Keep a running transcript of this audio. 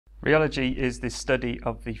Rheology is the study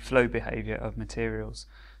of the flow behaviour of materials.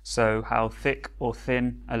 So how thick or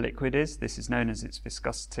thin a liquid is, this is known as its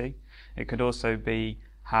viscosity. It could also be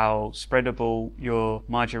how spreadable your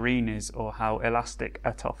margarine is or how elastic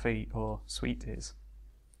a toffee or sweet is.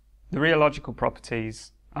 The rheological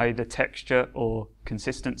properties, i.e. the texture or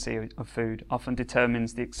consistency of food, often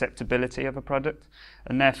determines the acceptability of a product,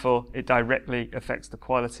 and therefore it directly affects the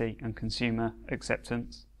quality and consumer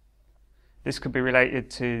acceptance. This could be related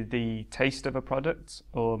to the taste of a product,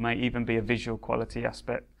 or may even be a visual quality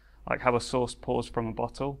aspect, like how a sauce pours from a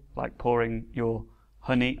bottle, like pouring your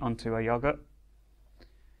honey onto a yogurt.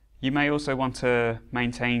 You may also want to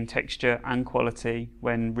maintain texture and quality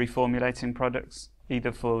when reformulating products,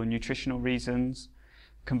 either for nutritional reasons,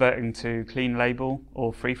 converting to clean label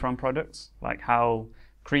or free-from products, like how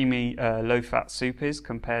creamy low-fat soup is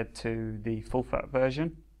compared to the full-fat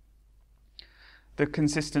version. The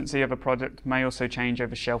consistency of a product may also change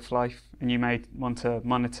over shelf life, and you may want to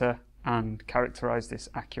monitor and characterize this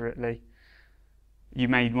accurately. You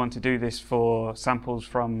may want to do this for samples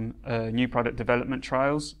from new product development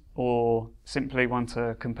trials, or simply want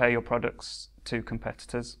to compare your products to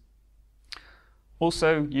competitors.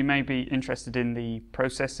 Also, you may be interested in the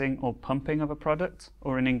processing or pumping of a product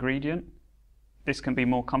or an ingredient. This can be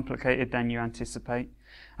more complicated than you anticipate,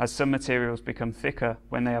 as some materials become thicker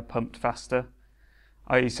when they are pumped faster,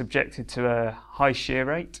 i.e. subjected to a high shear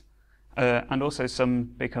rate, and also some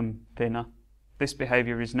become thinner. This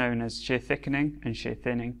behaviour is known as shear thickening and shear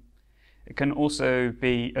thinning. It can also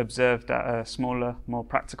be observed at a smaller, more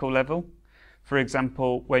practical level. For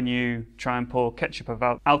example, when you try and pour ketchup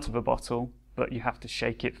out of a bottle, but you have to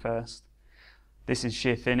shake it first. This is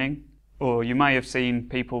shear thinning. Or you may have seen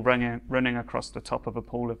people running across the top of a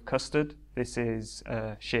pool of custard. This is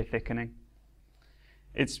shear thickening.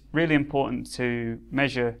 It's really important to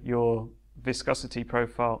measure your viscosity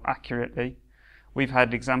profile accurately. We've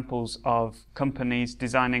had examples of companies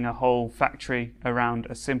designing a whole factory around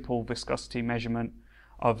a simple viscosity measurement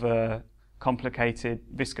of a complicated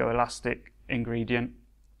viscoelastic ingredient,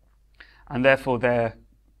 and therefore their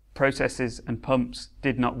processes and pumps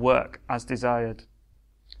did not work as desired.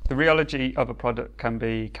 The rheology of a product can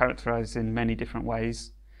be characterized in many different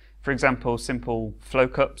ways. For example, simple flow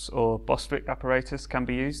cups or Bostwick apparatus can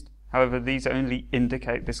be used. However, these only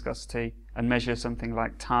indicate viscosity and measure something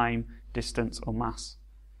like time, distance, or mass.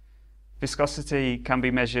 Viscosity can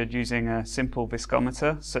be measured using a simple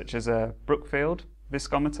viscometer, such as a Brookfield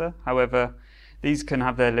viscometer. However, these can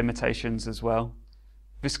have their limitations as well.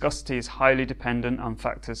 Viscosity is highly dependent on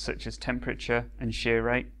factors such as temperature and shear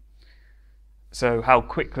rate. So how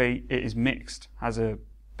quickly it is mixed has a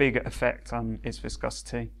big effect on its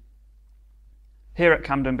viscosity. Here at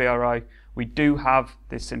Camden BRI, we do have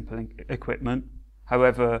this simple equipment.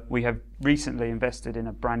 However, we have recently invested in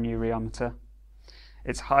a brand new rheometer.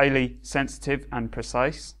 It's highly sensitive and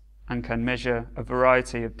precise and can measure a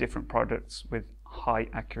variety of different products with high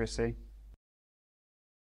accuracy.